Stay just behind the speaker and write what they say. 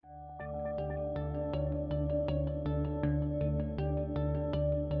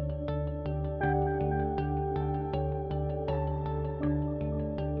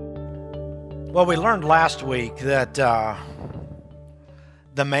Well, we learned last week that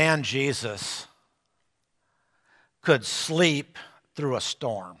the man Jesus could sleep through a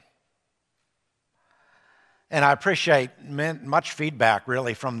storm. And I appreciate much feedback,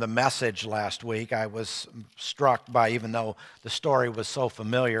 really, from the message last week. I was struck by, even though the story was so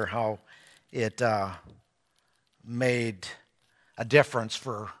familiar, how it made a difference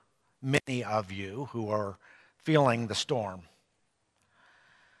for many of you who are feeling the storm.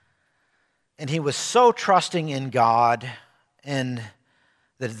 And he was so trusting in God, and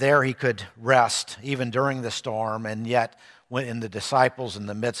that there he could rest even during the storm, and yet when the disciples, in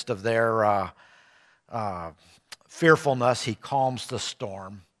the midst of their fearfulness, he calms the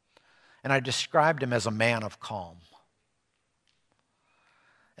storm. And I described him as a man of calm.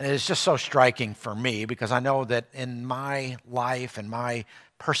 And it is just so striking for me, because I know that in my life and my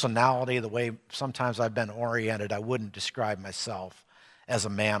personality, the way sometimes I've been oriented, I wouldn't describe myself as a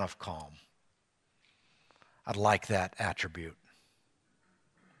man of calm. I'd like that attribute.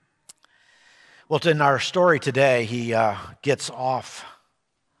 Well, in our story today, he gets off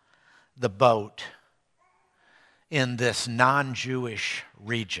the boat in this non-Jewish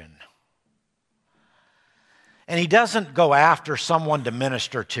region. And he doesn't go after someone to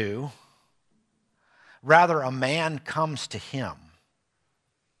minister to. Rather, a man comes to him.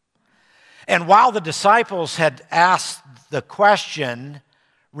 And while the disciples had asked the question,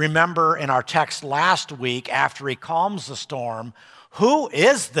 remember in our text last week, after he calms the storm, who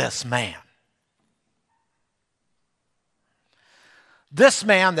is this man? This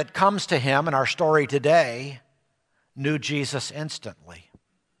man that comes to him in our story today knew Jesus instantly,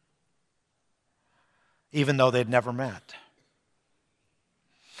 even though they'd never met.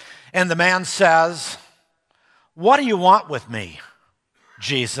 And the man says, "What do you want with me,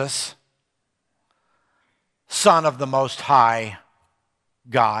 Jesus, Son of the Most High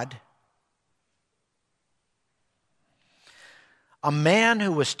God?" A man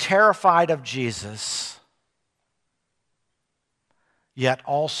who was terrified of Jesus, yet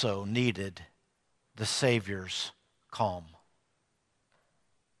also needed the Savior's calm.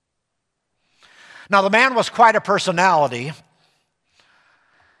 Now, the man was quite a personality.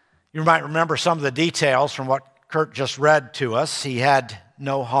 You might remember some of the details from what Kurt just read to us. He had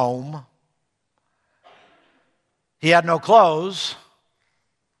no home. He had no clothes.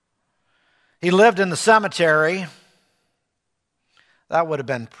 He lived in the cemetery. That would have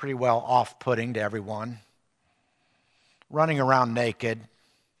been pretty well off-putting to everyone. Running around naked.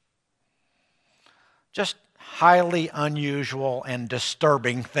 Just highly unusual and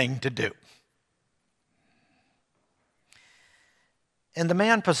disturbing thing to do. And the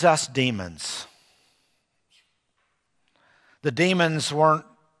man possessed demons. The demons weren't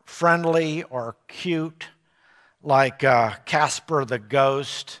friendly or cute like Casper the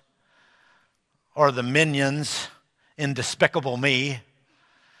Ghost or the Minions in Despicable Me.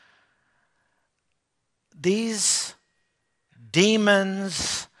 These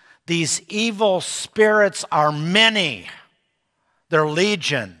demons, these evil spirits are many. They're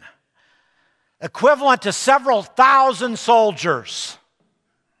legion, equivalent to several thousand soldiers.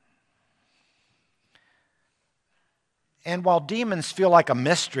 And while demons feel like a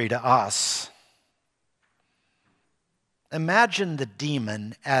mystery to us, imagine the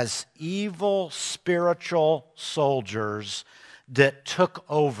demon as evil spiritual soldiers that took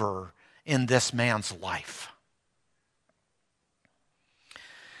over in this man's life.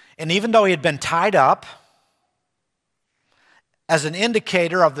 And even though he had been tied up, as an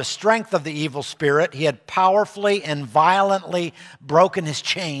indicator of the strength of the evil spirit, he had powerfully and violently broken his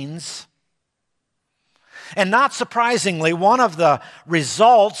chains. And not surprisingly, one of the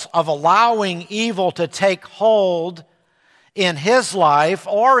results of allowing evil to take hold in his life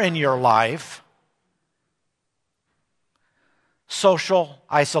or in your life, social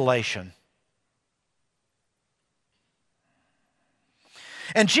isolation.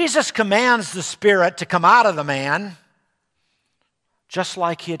 And Jesus commands the spirit to come out of the man, just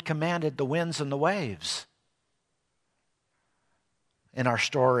like he had commanded the winds and the waves in our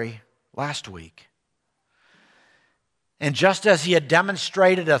story last week. And just as he had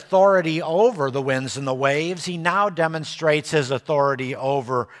demonstrated authority over the winds and the waves, he now demonstrates his authority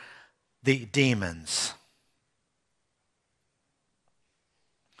over the demons.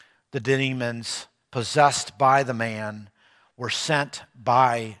 The demons possessed by the man were sent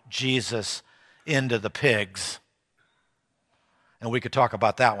by Jesus into the pigs. And we could talk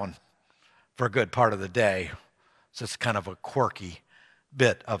about that one for a good part of the day. So it's kind of a quirky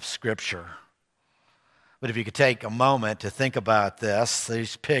bit of Scripture. But if you could take a moment to think about this,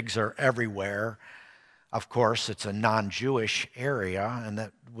 these pigs are everywhere. Of course, it's a non-Jewish area, and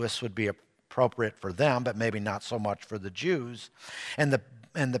that this would be a appropriate for them, but maybe not so much for the Jews. And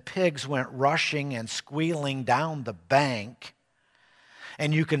the pigs went rushing and squealing down the bank.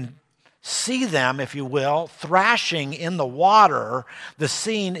 And you can see them, if you will, thrashing in the water. The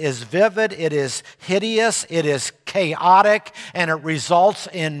scene is vivid, it is hideous, it is chaotic, and it results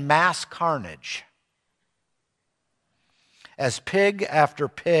in mass carnage. As pig after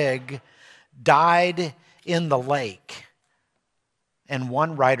pig died in the lake, and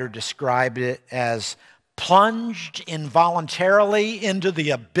one writer described it as plunged involuntarily into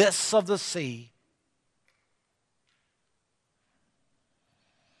the abyss of the sea.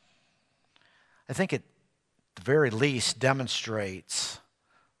 I think it, at the very least, demonstrates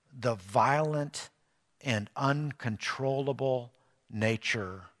the violent and uncontrollable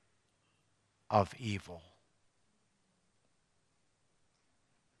nature of evil.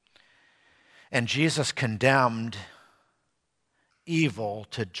 And Jesus condemned evil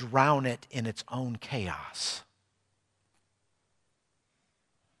to drown it in its own chaos.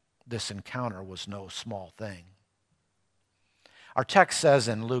 This encounter was no small thing. Our text says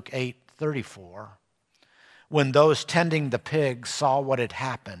in Luke 8:34, when those tending the pigs saw what had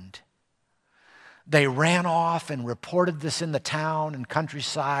happened, they ran off and reported this in the town and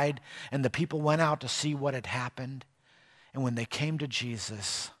countryside, and the people went out to see what had happened. And when they came to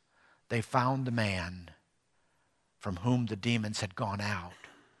Jesus, they found the man from whom the demons had gone out.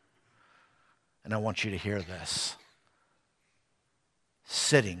 And I want you to hear this.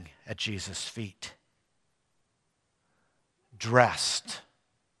 Sitting at Jesus' feet, dressed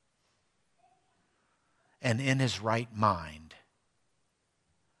and in his right mind,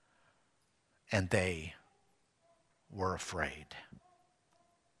 and they were afraid.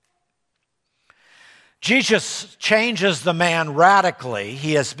 Jesus changes the man radically.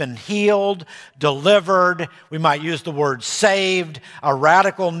 He has been healed, delivered, we might use the word saved, a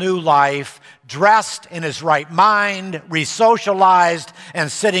radical new life, dressed in his right mind, re-socialized,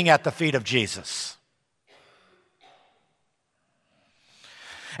 and sitting at the feet of Jesus.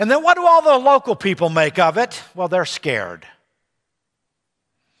 And then what do all the local people make of it? Well, they're scared.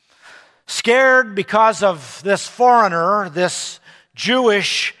 Scared because of this foreigner, this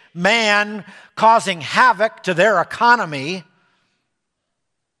Jewish man causing havoc to their economy.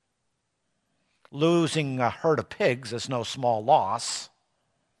 Losing a herd of pigs is no small loss.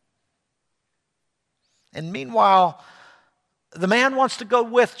 And meanwhile, the man wants to go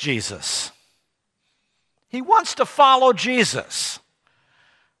with Jesus. He wants to follow Jesus.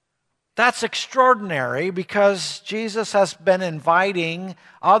 That's extraordinary because Jesus has been inviting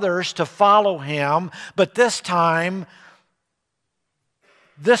others to follow him, but this time,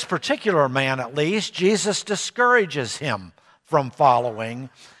 this particular man at least, Jesus discourages him from following,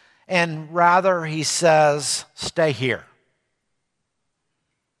 and rather he says, stay here.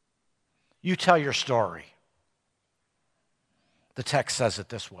 You tell your story. The text says it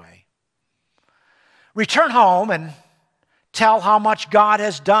this way. Return home and tell how much God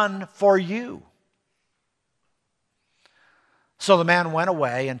has done for you. So the man went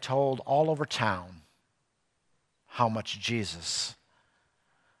away and told all over town how much Jesus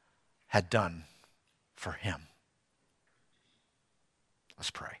had done for him. Let's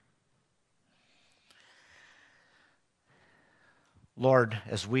pray. Lord,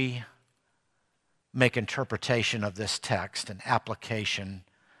 as we make interpretation of this text and application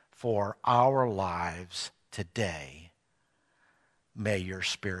for our lives today, may your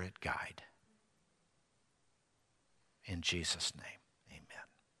Spirit guide. In Jesus' name, amen.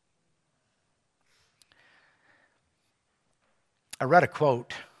 I read a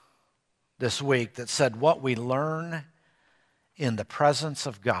quote this week that said, what we learn in the presence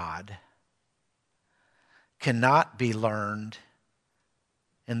of God cannot be learned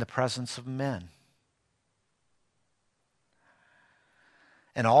in the presence of men.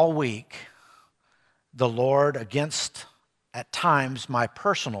 And all week, the Lord, against at times my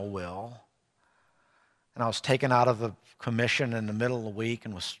personal will, and I was taken out of the commission in the middle of the week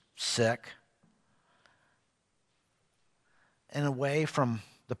and was sick, and away from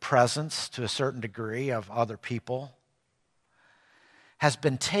the presence, to a certain degree, of other people, has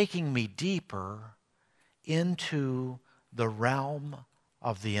been taking me deeper into the realm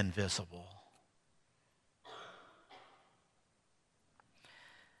of the invisible.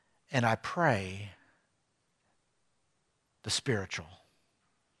 And I pray the spiritual.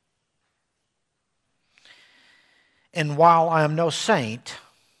 And while I am no saint,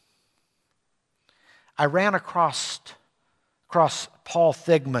 I ran across Paul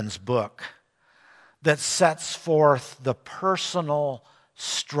Thigman's book that sets forth the personal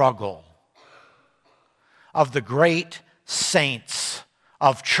struggle of the great saints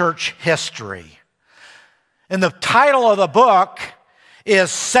of church history. And the title of the book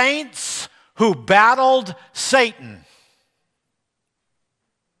is Saints Who Battled Satan.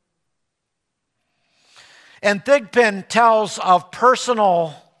 And Thigpen tells of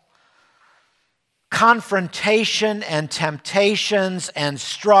personal confrontation and temptations and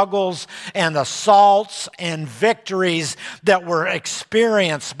struggles and assaults and victories that were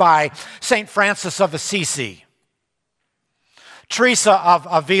experienced by St. Francis of Assisi, Teresa of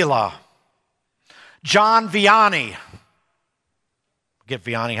Avila, John Vianney, get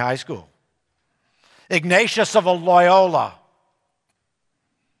Vianney High School, Ignatius of Loyola,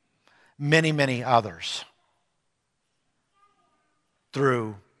 many, many others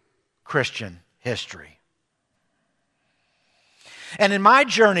through Christian history. And in my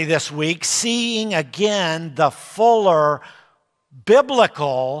journey this week, seeing again the fuller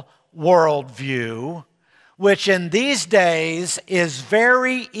biblical worldview, which in these days is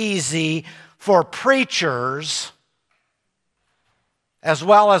very easy for preachers, as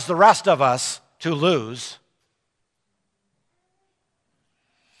well as the rest of us, to lose.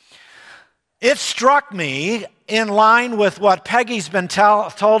 It struck me, in line with what Peggy's been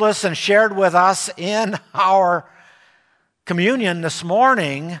told us and shared with us in our communion this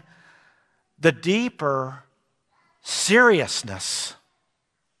morning, the deeper seriousness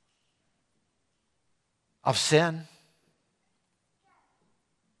of sin.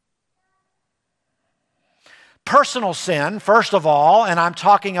 Personal sin, first of all, and I'm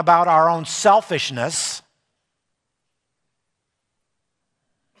talking about our own selfishness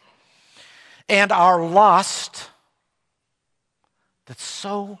and our lust that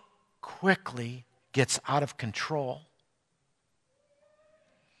so quickly gets out of control,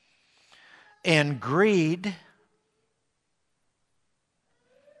 and greed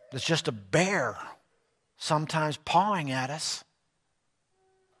that's just a bear sometimes pawing at us,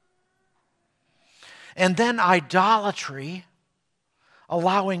 and then idolatry,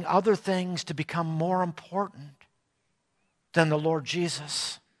 allowing other things to become more important than the Lord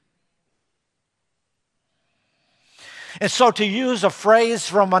Jesus. And so, to use a phrase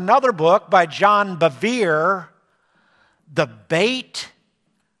from another book by John Bevere, the bait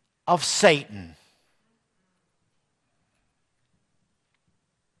of Satan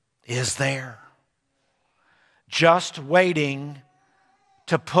is there, just waiting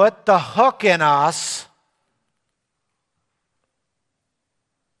to put the hook in us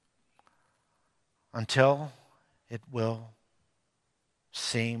until it will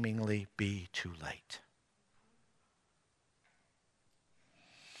seemingly be too late.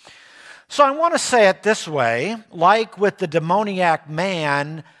 So I want to say it this way, like with the demoniac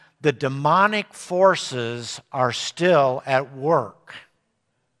man, the demonic forces are still at work.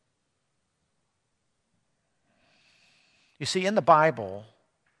 You see, in the Bible,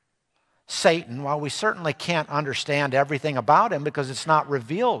 Satan, while we certainly can't understand everything about him because it's not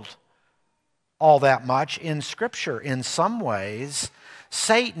revealed all that much in Scripture, in some ways,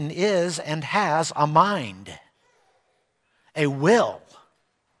 Satan is and has a mind, a will.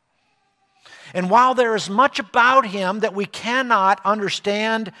 And while there is much about him that we cannot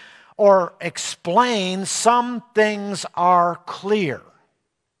understand or explain, some things are clear.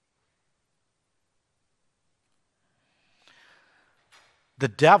 The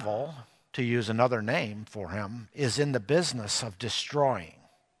devil, to use another name for him, is in the business of destroying.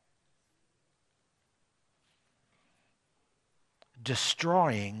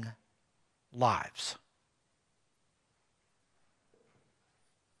 Destroying lives.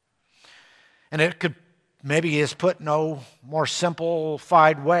 And it could maybe is put no more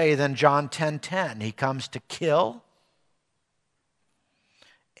simplified way than John 10:10. He comes to kill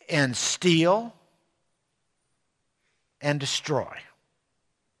and steal and destroy.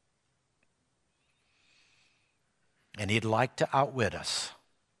 And he'd like to outwit us.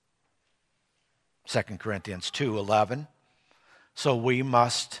 2 Corinthians 2:11. So we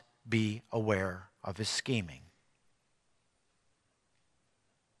must be aware of his scheming.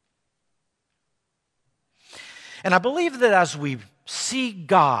 And I believe that as we see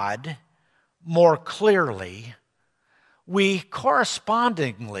God more clearly, we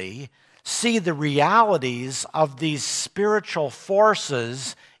correspondingly see the realities of these spiritual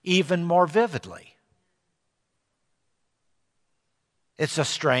forces even more vividly. It's a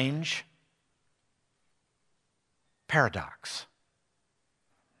strange paradox.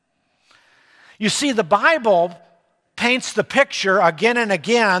 You see, the Bible paints the picture again and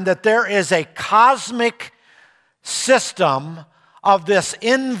again that there is a cosmic system of this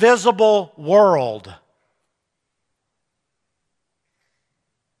invisible world.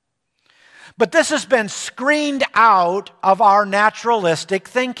 But this has been screened out of our naturalistic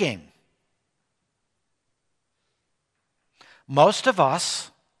thinking. Most of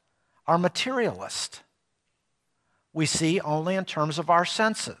us are materialist. We see only in terms of our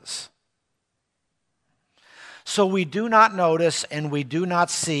senses. So we do not notice and we do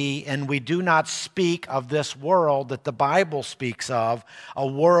not see and we do not speak of this world that the Bible speaks of, a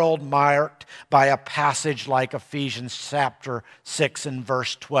world marked by a passage like Ephesians chapter 6 and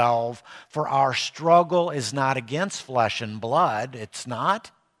verse 12. For our struggle is not against flesh and blood, it's not,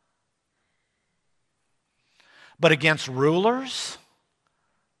 but against rulers.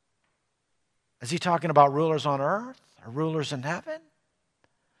 Is he talking about rulers on earth or rulers in heaven?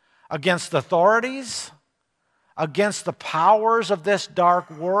 Against authorities? Against the powers of this dark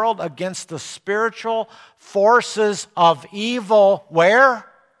world, against the spiritual forces of evil, where?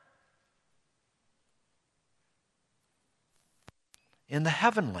 In the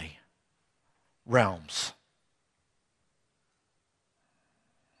heavenly realms.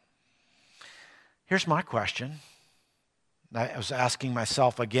 Here's my question. I was asking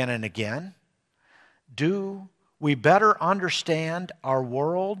myself again and again. Do we better understand our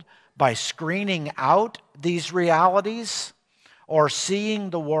world by screening out these realities or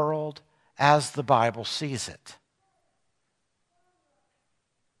seeing the world as the Bible sees it?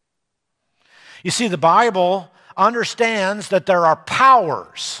 You see, the Bible understands that there are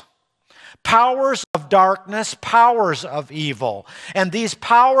powers of darkness, powers of evil. And these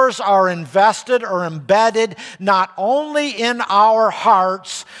powers are invested or embedded not only in our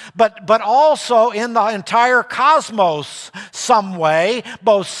hearts, but also in the entire cosmos some way,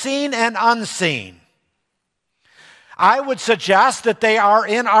 both seen and unseen. I would suggest that they are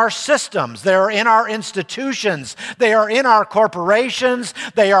in our systems, they are in our institutions, they are in our corporations,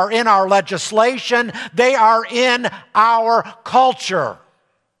 they are in our legislation, they are in our culture.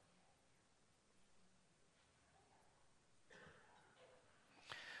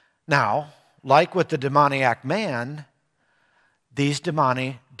 Now, like with the demoniac man, these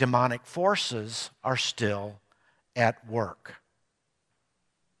demonic forces are still at work.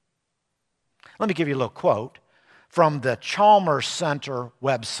 Let me give you a little quote from the Chalmers Center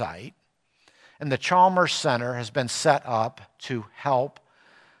website. And the Chalmers Center has been set up to help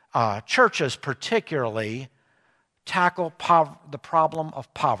churches particularly tackle the problem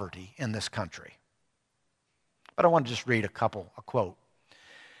of poverty in this country. But I want to just read a quote.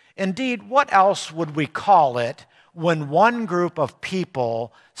 Indeed, what else would we call it when one group of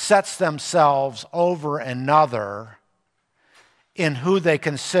people sets themselves over another in who they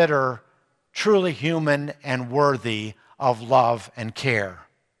consider truly human and worthy of love and care?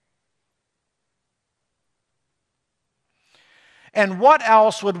 And what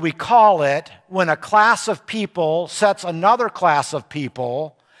else would we call it when a class of people sets another class of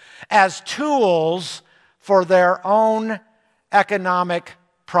people as tools for their own economic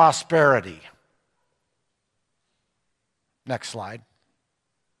prosperity? Next slide.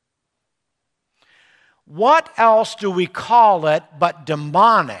 What else do we call it but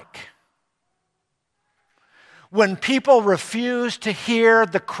demonic when people refuse to hear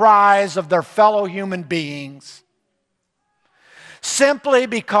the cries of their fellow human beings simply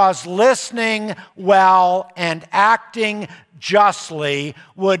because listening well and acting justly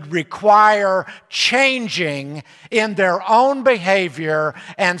would require changing in their own behavior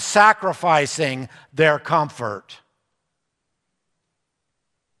and sacrificing their comfort?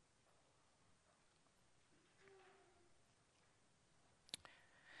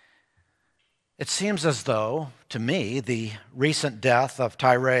 It seems as though, to me, the recent death of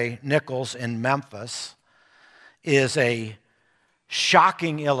Tyre Nichols in Memphis is a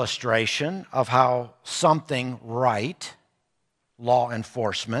shocking illustration of how something right, law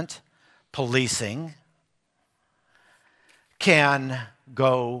enforcement, policing, can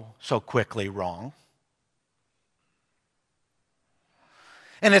go so quickly wrong.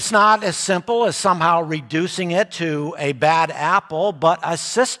 And it's not as simple as somehow reducing it to a bad apple, but a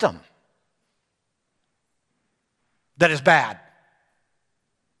system that is bad.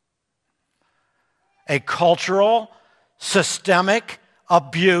 A cultural, systemic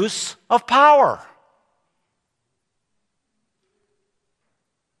abuse of power.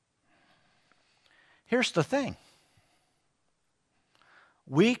 Here's the thing.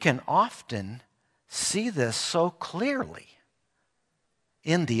 We can often see this so clearly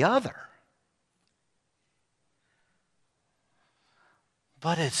in the other.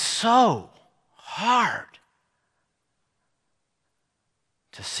 But it's so hard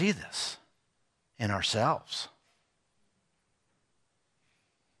to see this in ourselves.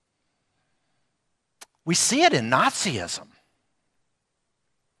 We see it in Nazism.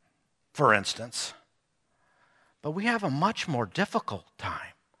 for instance. But we have a much more difficult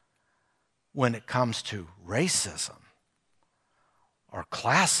time when it comes to racism or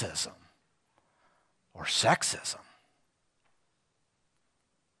classism or sexism.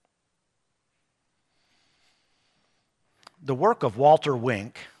 The work of Walter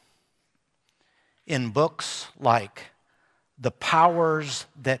Wink in books like The Powers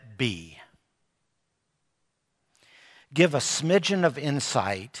That Be give a smidgen of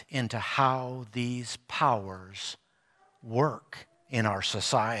insight into how these powers work in our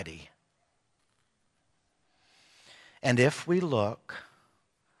society. And if we look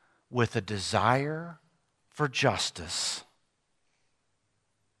with a desire for justice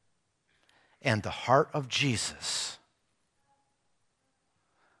and the heart of Jesus,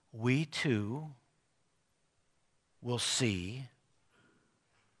 we too will see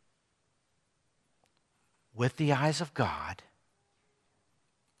with the eyes of God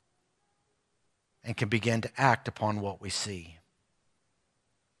and can begin to act upon what we see.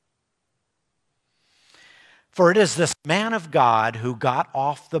 For it is this man of God who got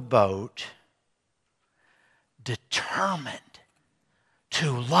off the boat determined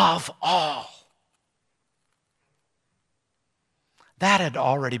to love all. That had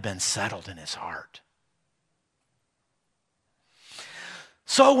already been settled in his heart.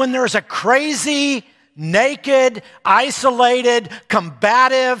 So when there's a crazy, naked, isolated,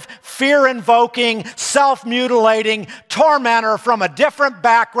 combative, fear-invoking, self-mutilating tormentor from a different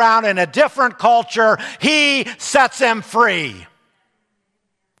background and a different culture, he sets him free.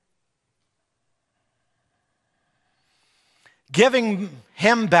 Giving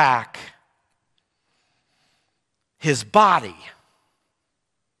him back his body,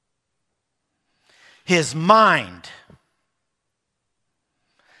 his mind,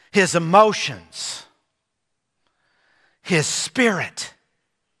 his emotions, his spirit,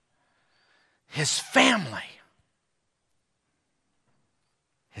 his family,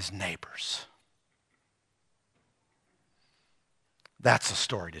 his neighbors. That's a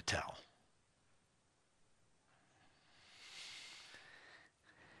story to tell.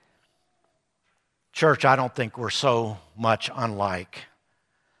 Church, I don't think we're so much unlike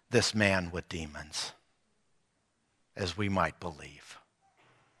this man with demons as we might believe.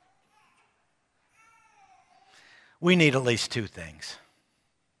 We need at least two things.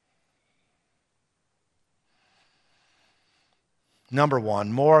 Number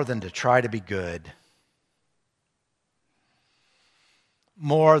one, more than to try to be good,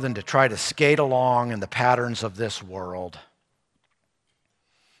 more than to try to skate along in the patterns of this world.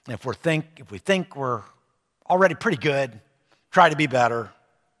 If we think we're already pretty good, try to be better,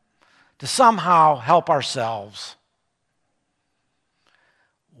 to somehow help ourselves,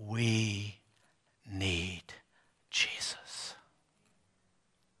 we need Jesus.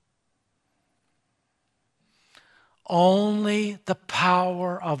 Only the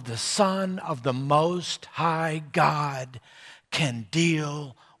power of the Son of the Most High God can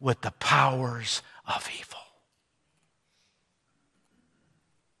deal with the powers of evil.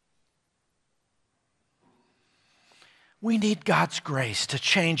 We need God's grace to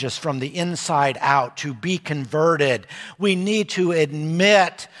change us from the inside out, to be converted. We need to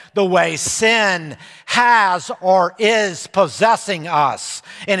admit the way sin has or is possessing us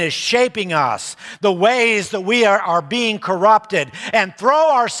and is shaping us, the ways that we are being corrupted, and throw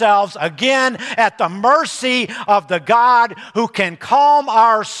ourselves again at the mercy of the God who can calm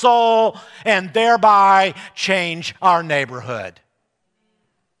our soul and thereby change our neighborhood.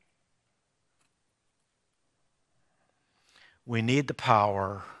 We need the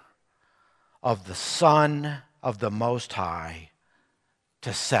power of the Son of the Most High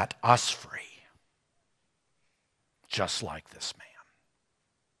to set us free, just like this man.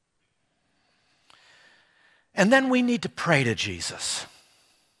 And then we need to pray to Jesus,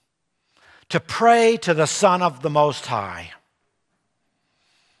 to pray to the Son of the Most High.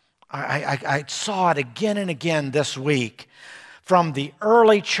 I saw it again and again this week. From the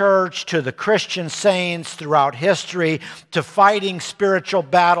early church to the Christian saints throughout history to fighting spiritual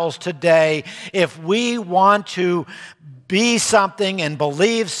battles today, if we want to be something and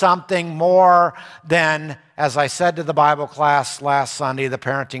believe something more than, as I said to the Bible class last Sunday, the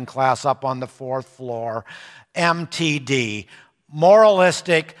parenting class up on the fourth floor, MTD,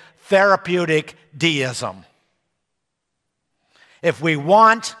 moralistic, therapeutic deism. If we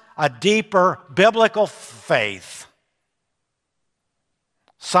want a deeper biblical faith,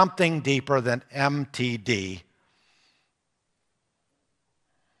 something deeper than MTD,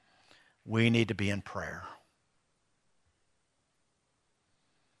 we need to be in prayer.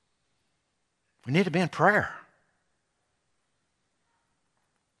 We need to be in prayer.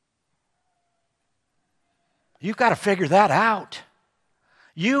 You've got to figure that out.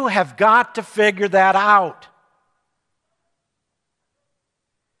 You have got to figure that out.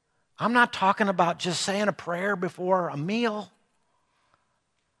 I'm not talking about just saying a prayer before a meal.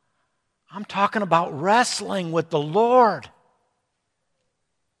 I'm talking about wrestling with the Lord.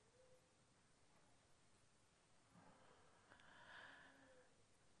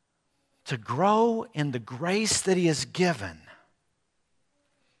 To grow in the grace that He has given.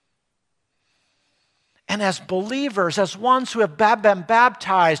 And as believers, as ones who have been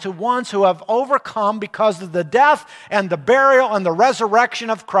baptized, as ones who have overcome because of the death and the burial and the resurrection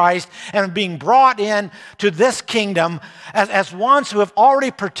of Christ and being brought in to this kingdom, as ones who have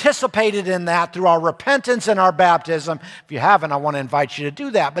already participated in that through our repentance and our baptism. If you haven't, I want to invite you to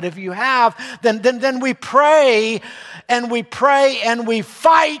do that. But if you have, then we pray and we pray and we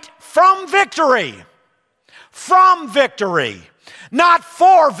fight from victory. From victory. Not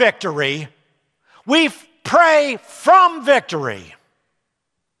for victory. We pray from victory.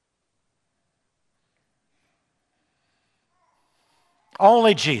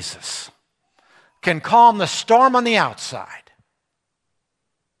 Only Jesus can calm the storm on the outside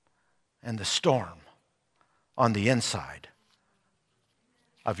and the storm on the inside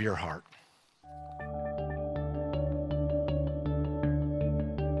of your heart.